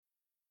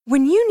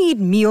When you need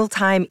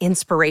mealtime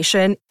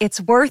inspiration,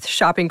 it's worth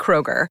shopping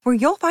Kroger, where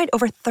you'll find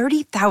over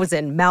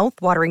 30,000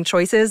 mouth-watering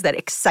choices that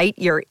excite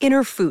your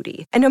inner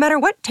foodie. And no matter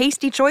what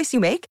tasty choice you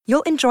make,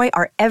 you'll enjoy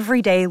our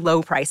everyday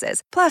low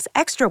prices, plus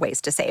extra ways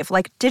to save,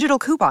 like digital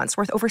coupons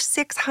worth over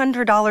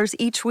 $600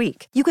 each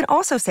week. You can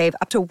also save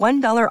up to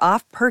 $1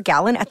 off per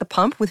gallon at the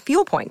pump with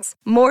fuel points.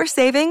 More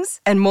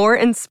savings and more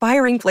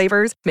inspiring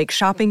flavors make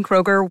shopping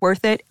Kroger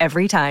worth it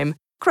every time.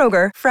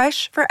 Kroger,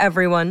 fresh for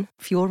everyone.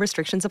 Fuel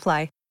restrictions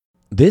apply.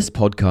 This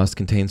podcast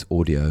contains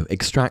audio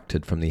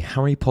extracted from the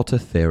Harry Potter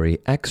Theory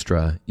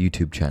Extra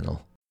YouTube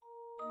channel.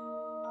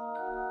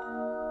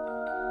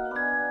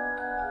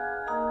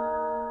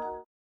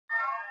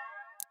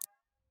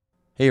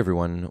 Hey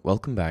everyone,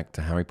 welcome back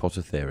to Harry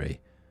Potter Theory.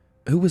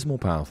 Who was more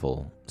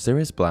powerful,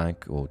 Sirius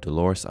Black or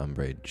Dolores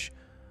Umbridge?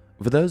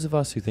 For those of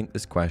us who think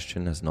this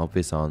question has an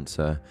obvious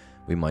answer,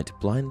 we might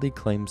blindly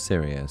claim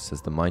Sirius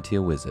as the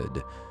mightier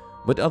wizard,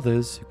 but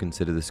others who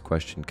consider this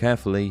question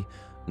carefully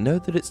know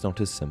that it's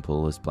not as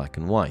simple as black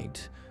and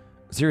white.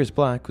 Sirius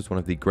Black was one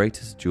of the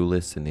greatest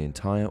duelists in the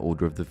entire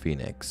Order of the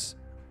Phoenix,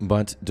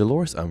 but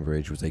Dolores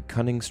Umbridge was a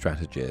cunning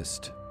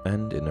strategist,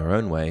 and in her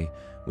own way,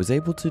 was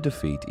able to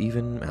defeat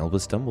even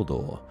Albus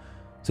Dumbledore.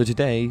 So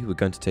today, we're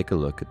going to take a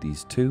look at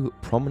these two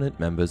prominent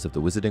members of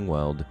the wizarding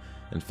world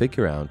and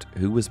figure out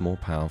who was more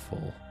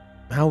powerful.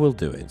 How we'll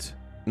do it.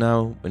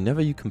 Now,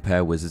 whenever you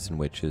compare wizards and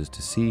witches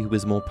to see who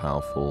is more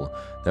powerful,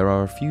 there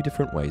are a few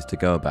different ways to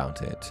go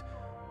about it.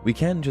 We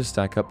can just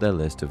stack up their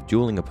list of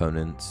dueling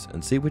opponents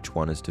and see which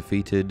one has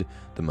defeated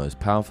the most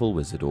powerful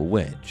wizard or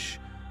witch,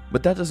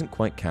 but that doesn't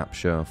quite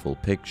capture a full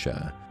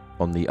picture.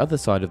 On the other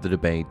side of the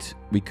debate,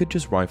 we could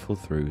just rifle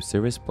through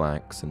Sirius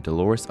Black's and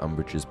Dolores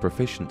Umbridge's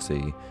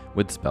proficiency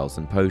with spells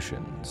and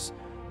potions,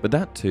 but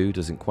that too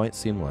doesn't quite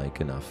seem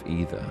like enough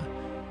either.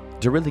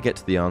 To really get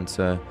to the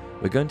answer,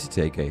 we're going to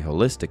take a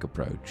holistic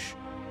approach.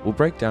 We'll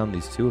break down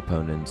these two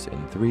opponents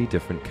in three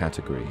different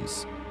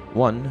categories.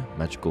 1.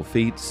 Magical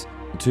feats,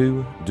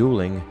 2.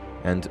 Dueling,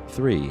 and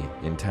 3.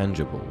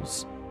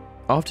 Intangibles.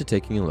 After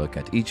taking a look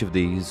at each of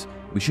these,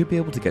 we should be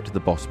able to get to the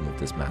bottom of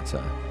this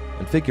matter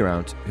and figure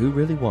out who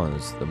really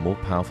was the more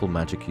powerful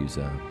magic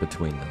user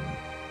between them.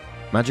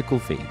 Magical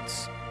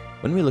feats.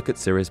 When we look at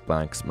Sirius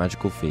Black's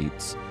magical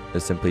feats,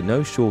 there's simply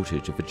no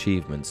shortage of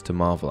achievements to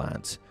marvel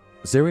at.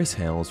 Sirius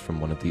hails from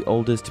one of the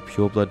oldest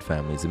pureblood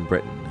families in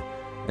Britain,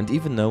 and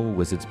even though a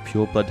wizard's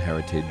pureblood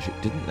heritage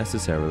didn't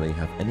necessarily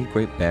have any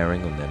great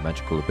bearing on their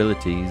magical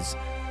abilities,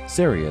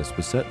 Sirius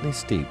was certainly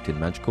steeped in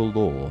magical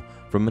lore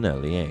from an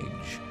early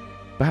age.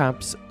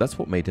 Perhaps that's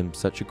what made him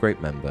such a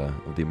great member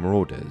of the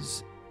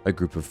Marauders, a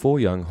group of 4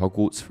 young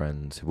Hogwarts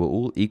friends who were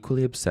all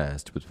equally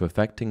obsessed with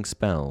perfecting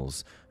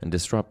spells and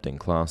disrupting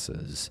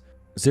classes.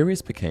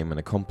 Sirius became an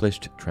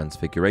accomplished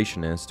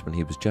transfigurationist when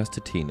he was just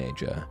a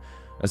teenager,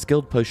 a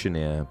skilled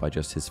potioneer by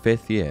just his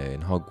 5th year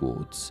in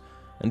Hogwarts,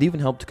 and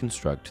even helped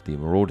construct the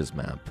Marauders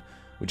map,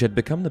 which had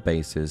become the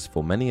basis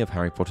for many of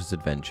Harry Potter's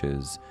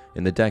adventures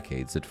in the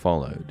decades that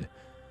followed.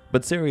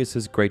 But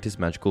Sirius's greatest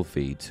magical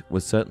feat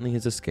was certainly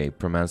his escape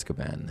from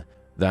Azkaban.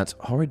 That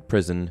horrid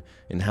prison,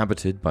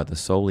 inhabited by the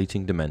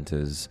soul-eating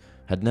Dementors,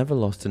 had never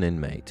lost an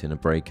inmate in a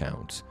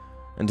breakout,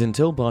 and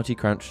until Barty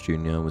Crouch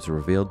Jr. was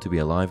revealed to be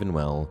alive and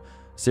well,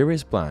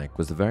 Sirius Black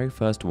was the very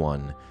first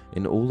one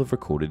in all of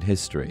recorded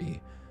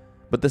history.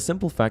 But the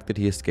simple fact that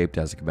he escaped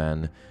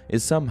Azkaban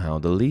is somehow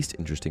the least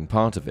interesting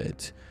part of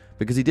it,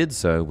 because he did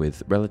so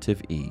with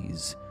relative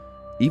ease.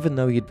 Even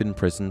though he had been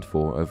imprisoned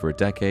for over a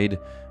decade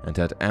and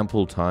had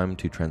ample time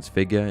to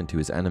transfigure into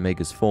his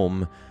animagus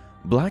form,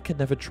 Black had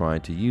never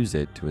tried to use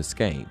it to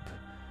escape.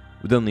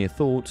 With only a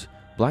thought,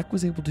 Black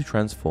was able to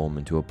transform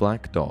into a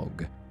black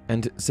dog,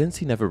 and since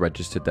he never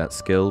registered that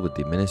skill with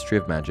the Ministry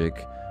of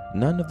Magic,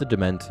 none of the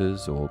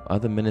Dementors or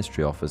other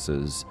Ministry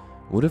officers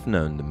would have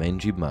known the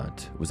mangy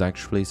mutt was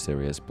actually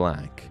Sirius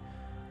Black.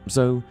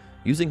 So,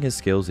 using his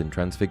skills in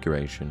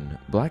transfiguration,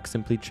 Black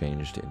simply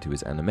changed into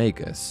his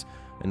animagus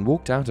and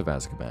walked out of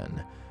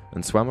Azkaban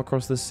and swam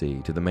across the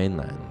sea to the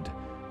mainland.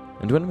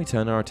 And when we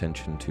turn our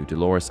attention to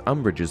Dolores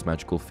Umbridge's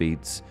magical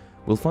feats,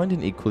 we'll find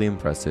an equally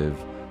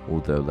impressive,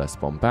 although less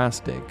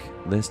bombastic,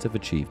 list of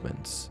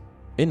achievements.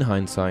 In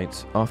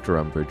hindsight, after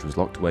Umbridge was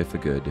locked away for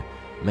good,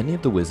 many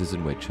of the wizards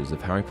and witches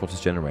of Harry Potter's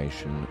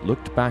generation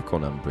looked back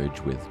on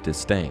Umbridge with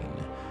disdain,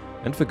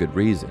 and for good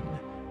reason.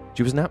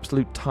 She was an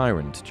absolute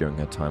tyrant during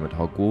her time at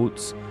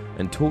Hogwarts,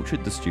 and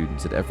tortured the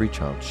students at every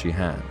chance she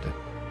had.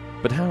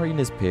 But Harry and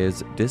his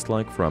peers'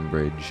 dislike for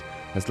Umbridge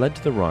has led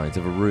to the rise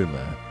of a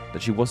rumour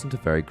that she wasn't a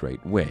very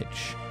great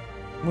witch,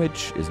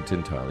 which isn't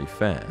entirely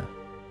fair.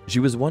 She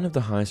was one of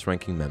the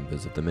highest-ranking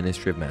members of the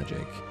Ministry of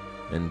Magic,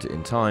 and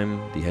in time,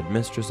 the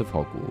headmistress of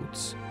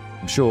Hogwarts.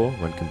 I'm sure,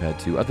 when compared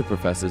to other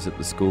professors at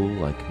the school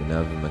like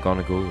Minerva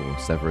McGonagall or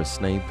Severus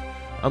Snape,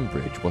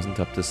 Umbridge wasn't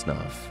up to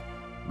snuff.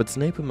 But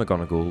Snape and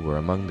McGonagall were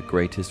among the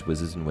greatest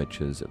wizards and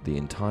witches of the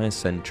entire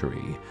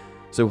century,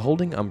 so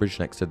holding Umbridge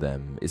next to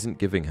them isn't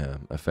giving her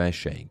a fair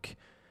shake.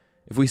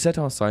 If we set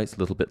our sights a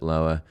little bit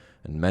lower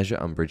and measure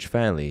Umbridge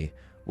fairly,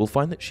 we'll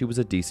find that she was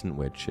a decent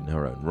witch in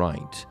her own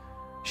right.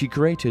 She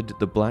created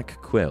the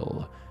Black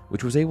Quill,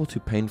 which was able to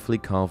painfully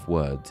carve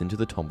words into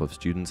the top of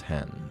students'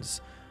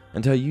 hands,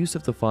 and her use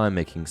of the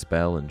fire-making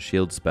spell and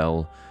shield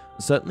spell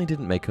certainly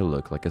didn't make her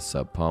look like a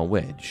subpar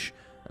witch,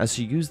 as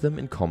she used them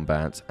in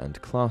combat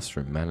and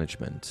classroom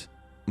management.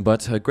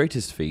 But her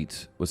greatest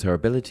feat was her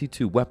ability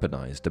to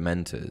weaponize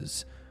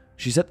Dementors.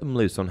 She set them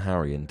loose on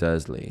Harry and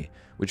Dursley,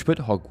 which put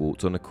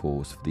Hogwarts on a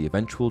course for the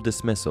eventual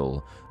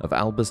dismissal of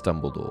Albus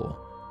Dumbledore.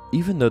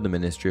 Even though the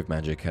Ministry of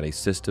Magic had a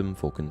system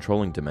for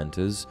controlling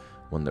Dementors,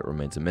 one that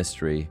remains a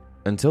mystery,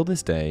 until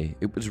this day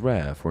it was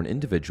rare for an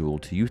individual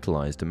to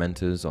utilize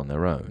Dementors on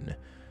their own.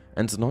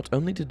 And not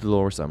only did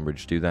Dolores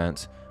Umbridge do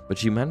that, but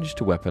she managed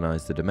to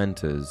weaponize the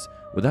Dementors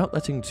without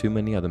letting too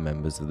many other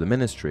members of the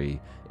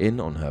Ministry in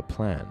on her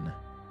plan.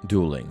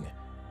 Dueling.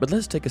 But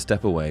let's take a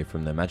step away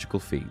from their magical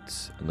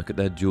feats and look at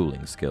their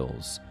dueling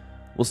skills.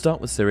 We'll start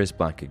with Sirius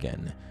Black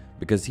again,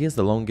 because he has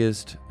the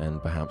longest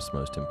and perhaps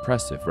most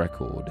impressive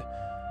record.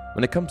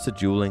 When it comes to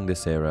dueling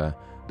this era,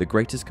 the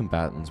greatest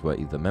combatants were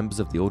either members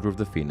of the Order of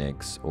the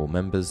Phoenix or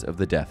members of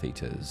the Death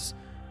Eaters.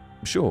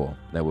 Sure,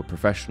 there were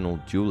professional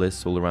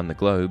duelists all around the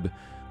globe,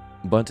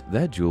 but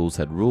their duels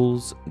had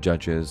rules,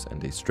 judges,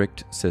 and a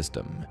strict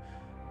system.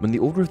 When the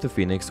Order of the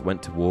Phoenix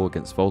went to war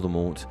against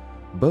Voldemort,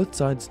 both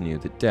sides knew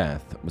that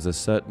death was a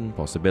certain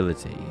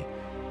possibility.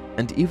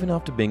 And even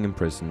after being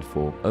imprisoned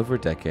for over a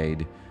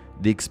decade,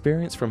 the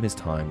experience from his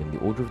time in the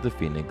Order of the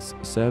Phoenix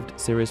served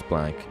Sirius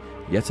Black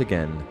yet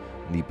again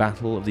in the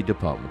Battle of the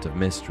Department of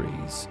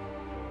Mysteries.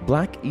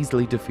 Black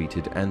easily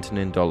defeated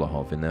Antonin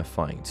Dolohov in their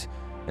fight,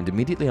 and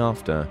immediately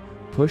after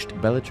pushed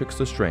Bellatrix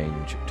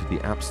Lestrange to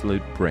the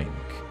absolute brink.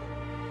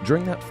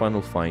 During that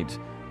final fight,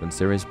 when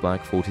Sirius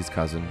Black fought his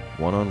cousin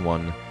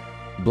one-on-one,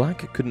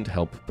 Black couldn't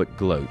help but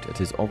gloat at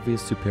his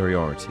obvious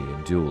superiority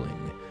in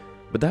dueling.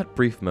 But that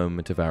brief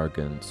moment of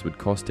arrogance would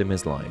cost him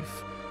his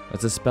life,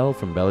 as a spell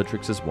from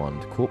Bellatrix's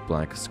wand caught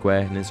Black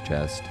square in his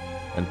chest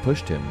and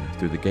pushed him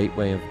through the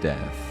gateway of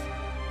death.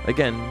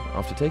 Again,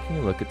 after taking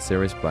a look at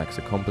Sirius Black's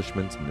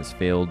accomplishments in this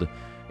field,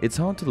 it's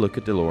hard to look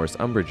at Dolores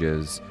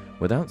Umbridge's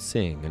without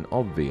seeing an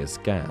obvious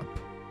gap.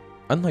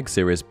 Unlike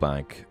Sirius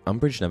Black,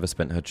 Umbridge never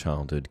spent her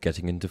childhood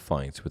getting into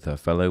fights with her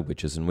fellow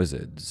witches and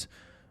wizards.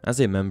 As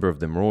a member of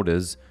the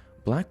Marauders,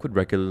 Black would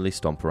regularly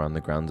stomp around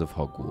the grounds of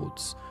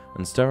Hogwarts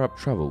and stir up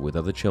trouble with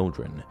other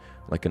children,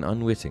 like an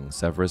unwitting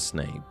Severus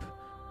Snape.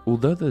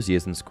 Although those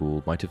years in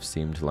school might have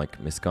seemed like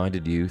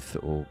misguided youth,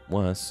 or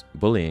worse,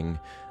 bullying,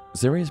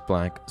 Sirius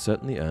Black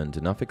certainly earned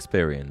enough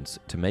experience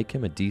to make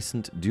him a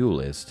decent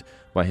duelist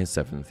by his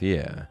 7th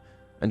year,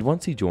 and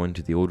once he joined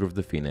the Order of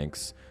the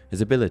Phoenix,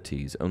 his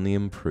abilities only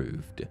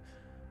improved.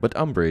 But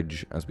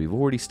Umbridge, as we've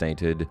already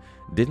stated,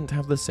 didn't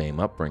have the same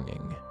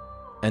upbringing,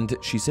 and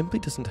she simply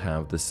doesn't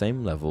have the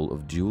same level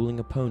of dueling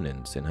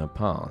opponents in her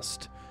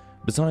past.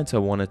 Besides her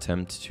one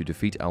attempt to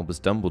defeat Albus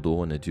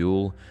Dumbledore in a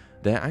duel,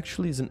 there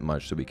actually isn't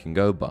much that we can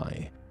go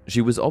by.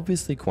 She was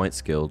obviously quite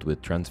skilled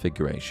with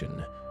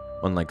transfiguration.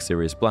 Unlike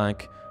Sirius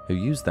Black, who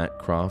used that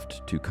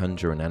craft to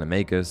conjure an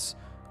animagus,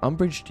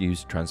 Umbridge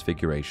used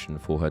transfiguration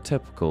for her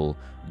typical,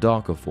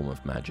 darker form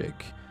of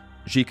magic.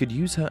 She could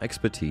use her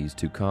expertise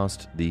to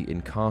cast the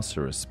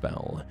Incarcerus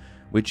spell,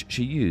 which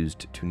she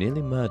used to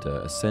nearly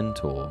murder a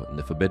centaur in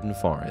the Forbidden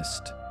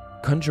Forest.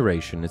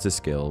 Conjuration is a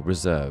skill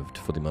reserved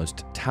for the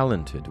most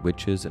talented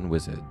witches and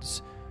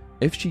wizards.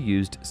 If she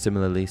used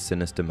similarly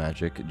sinister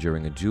magic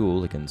during a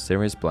duel against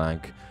Sirius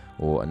Black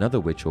or another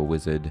witch or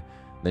wizard,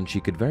 then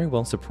she could very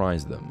well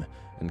surprise them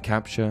and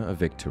capture a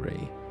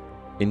victory.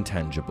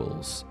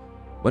 Intangibles.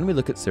 When we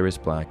look at Sirius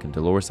Black and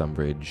Dolores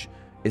Umbridge,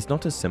 it's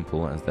not as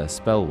simple as their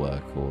spell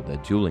work or their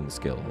dueling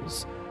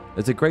skills.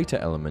 There's a greater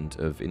element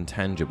of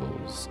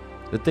intangibles,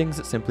 the things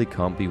that simply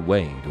can't be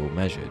weighed or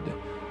measured,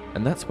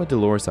 and that's where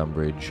Dolores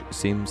Umbridge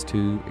seems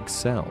to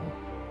excel.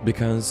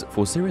 Because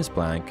for Sirius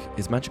Black,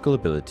 his magical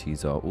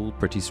abilities are all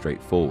pretty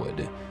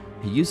straightforward.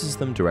 He uses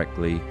them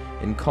directly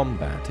in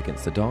combat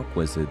against the dark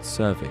wizards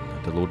serving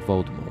under Lord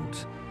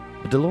Voldemort.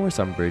 But Dolores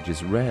Umbridge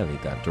is rarely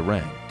that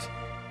direct.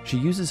 She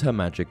uses her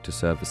magic to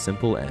serve a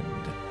simple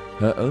end,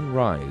 her own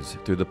rise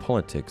through the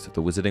politics of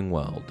the wizarding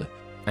world,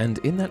 and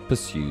in that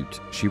pursuit,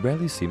 she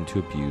rarely seemed to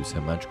abuse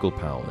her magical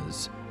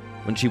powers.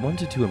 When she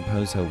wanted to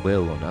impose her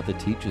will on other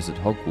teachers at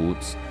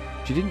Hogwarts,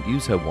 she didn't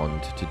use her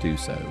wand to do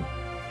so.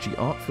 She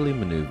artfully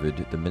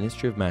maneuvered the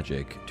Ministry of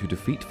Magic to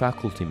defeat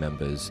faculty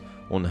members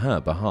on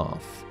her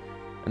behalf.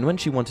 And when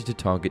she wanted to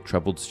target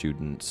troubled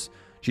students,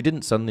 she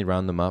didn't suddenly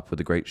round them up with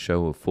a great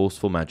show of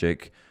forceful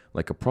magic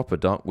like a proper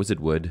dark wizard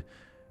would.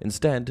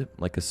 Instead,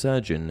 like a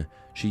surgeon,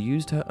 she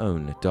used her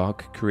own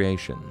dark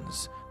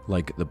creations,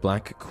 like the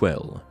Black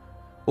Quill,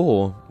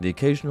 or the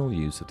occasional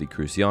use of the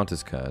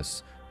Cruciatus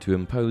Curse to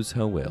impose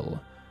her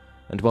will.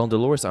 And while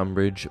Dolores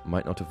Umbridge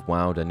might not have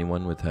wowed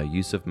anyone with her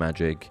use of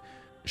magic,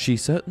 she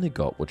certainly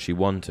got what she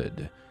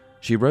wanted.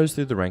 She rose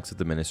through the ranks of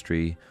the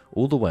Ministry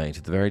all the way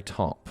to the very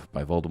top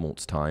by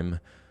Voldemort's time.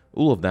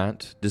 All of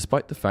that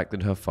despite the fact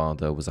that her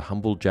father was a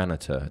humble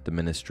janitor at the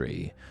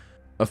Ministry,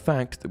 a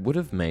fact that would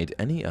have made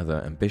any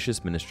other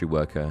ambitious Ministry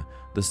worker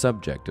the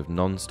subject of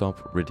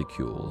non-stop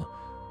ridicule.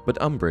 But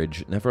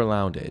Umbridge never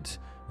allowed it,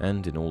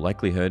 and in all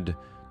likelihood,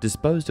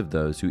 disposed of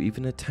those who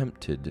even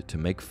attempted to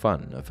make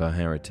fun of her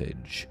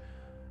heritage.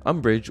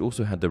 Umbridge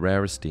also had the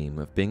rare esteem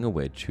of being a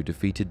witch who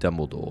defeated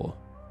Dumbledore.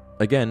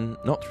 Again,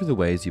 not through the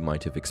ways you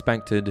might have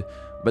expected,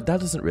 but that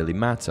doesn't really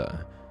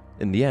matter.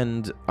 In the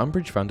end,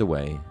 Umbridge found a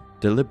way,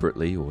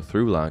 deliberately or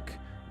through luck,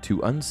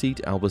 to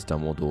unseat Albus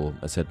Dumbledore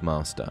as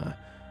headmaster,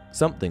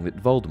 something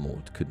that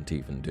Voldemort couldn't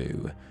even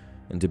do.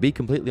 And to be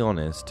completely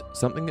honest,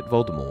 something that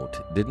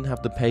Voldemort didn't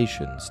have the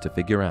patience to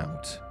figure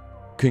out.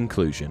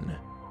 Conclusion.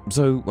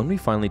 So, when we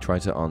finally try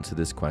to answer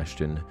this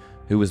question,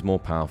 who was more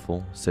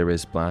powerful,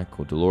 Sirius Black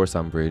or Dolores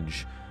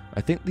Umbridge,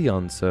 I think the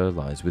answer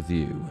lies with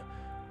you.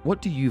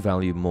 What do you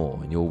value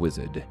more in your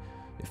wizard?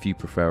 If you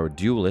prefer a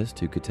duelist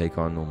who could take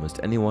on almost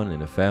anyone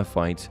in a fair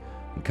fight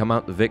and come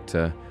out the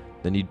victor,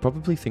 then you'd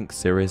probably think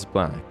Sirius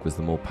Black was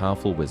the more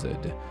powerful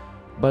wizard.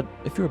 But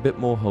if you're a bit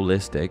more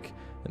holistic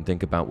and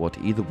think about what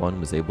either one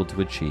was able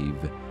to achieve,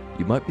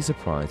 you might be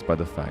surprised by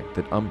the fact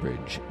that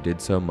Umbridge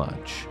did so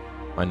much.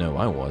 I know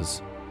I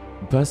was.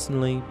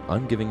 Personally,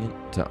 I'm giving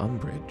it to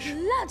Umbridge.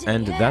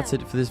 And that's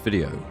it for this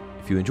video.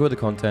 If you enjoy the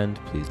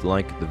content, please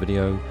like the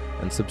video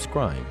and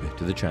subscribe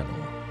to the channel.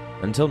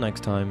 Until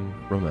next time,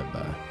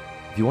 remember,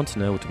 if you want to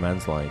know what a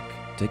man's like,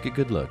 take a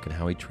good look at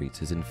how he treats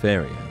his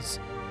inferiors,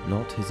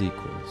 not his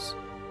equals.